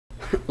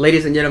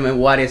Ladies and gentlemen,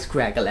 what is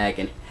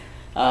crack-a-lackin'?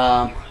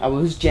 I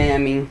was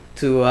jamming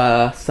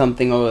to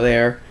something over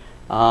there,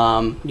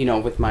 you know,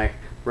 with my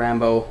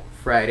Rambo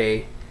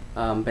Friday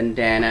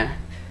bandana,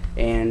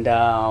 and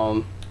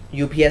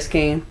UPS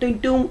came. Ding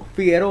dong,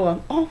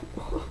 Figueroa. Oh,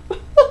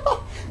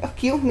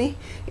 killed me.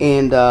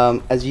 And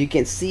as you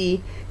can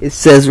see, it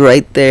says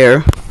right there.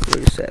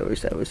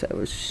 Where's that?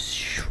 It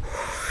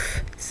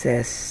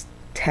says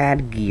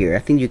Tad Gear. I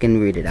think you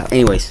can read it out.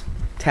 Anyways,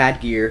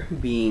 Tad Gear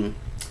being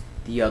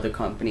the other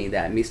company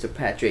that Mr.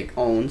 Patrick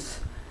owns,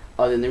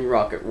 other than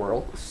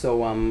Rocketworld.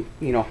 So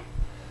you know,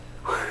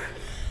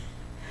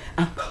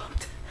 I'm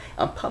pumped.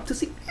 I'm pumped to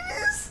see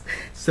this.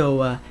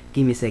 So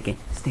give me a second.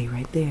 Stay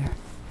right there.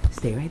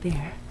 Stay right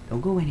there.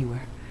 Don't go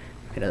anywhere.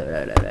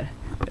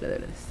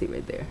 Stay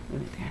right there.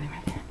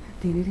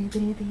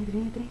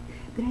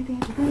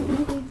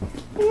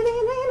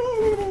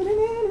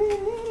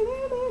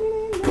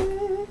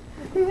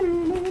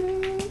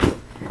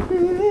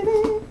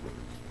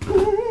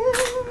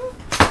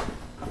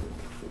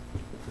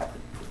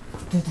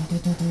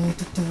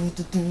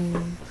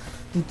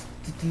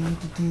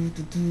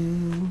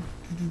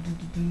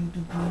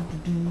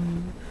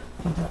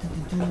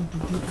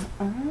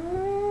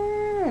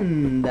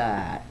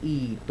 Anda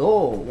y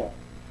todo.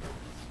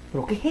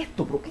 ¿Pero qué es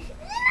esto? ¿Pero qué es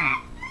esto?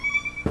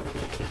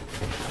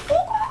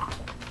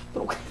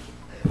 ¿Pero qué?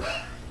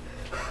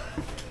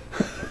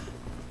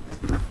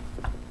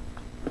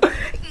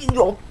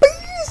 ¡Yo,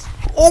 pez!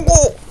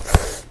 ¡Ojo!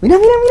 Mira.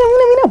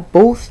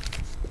 Both.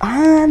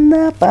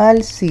 Anda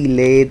pa'l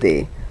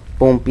silete.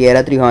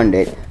 Pompiera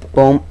 300.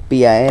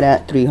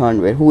 Pompiera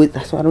 300. Who is?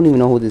 So I don't even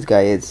know who this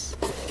guy is.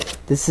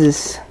 This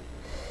is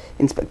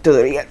Inspector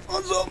de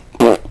Alfonso.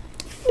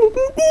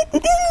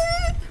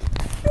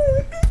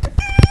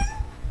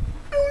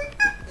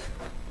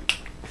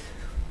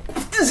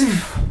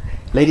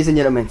 Ladies and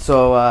gentlemen,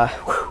 so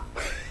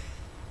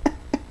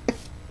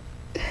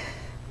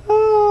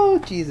oh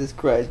Jesus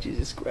Christ,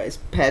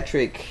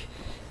 Patrick,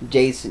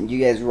 Jason, you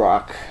guys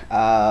rock.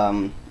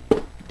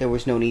 There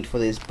was no need for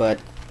this, but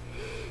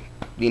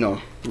you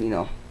know,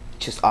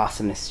 just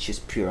awesomeness,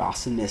 just pure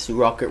awesomeness.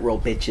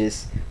 Rocketworld,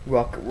 bitches.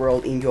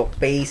 Rocketworld in your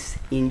face,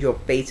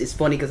 It's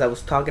funny because I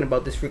was talking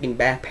about this freaking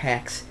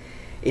backpacks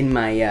in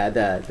my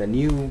the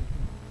new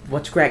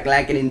What's Crack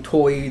Lacking in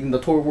the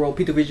Toy World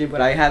Pituvision,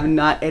 but I have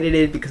not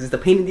edited because it's a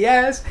pain in the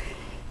ass.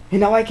 And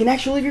now I can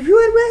actually review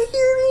it right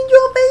here in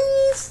your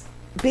face,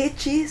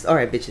 bitches.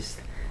 Alright, bitches,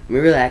 let me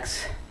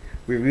relax.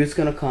 Review's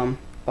gonna come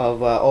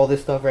of all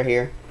this stuff right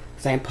here,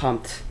 because I'm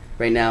pumped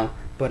right now.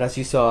 But as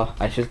you saw,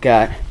 I just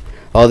got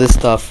all this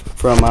stuff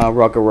from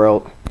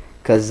Rocketworld,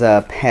 because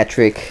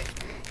Patrick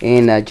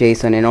and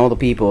Jason and all the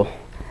people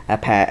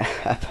at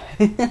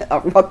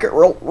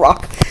Rocketworld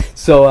rock.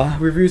 So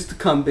reviews to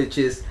come,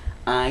 bitches.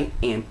 I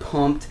am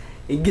pumped.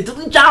 And get to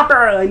the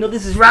chopper. I know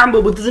this is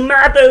Rambo, but it doesn't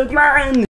matter, man.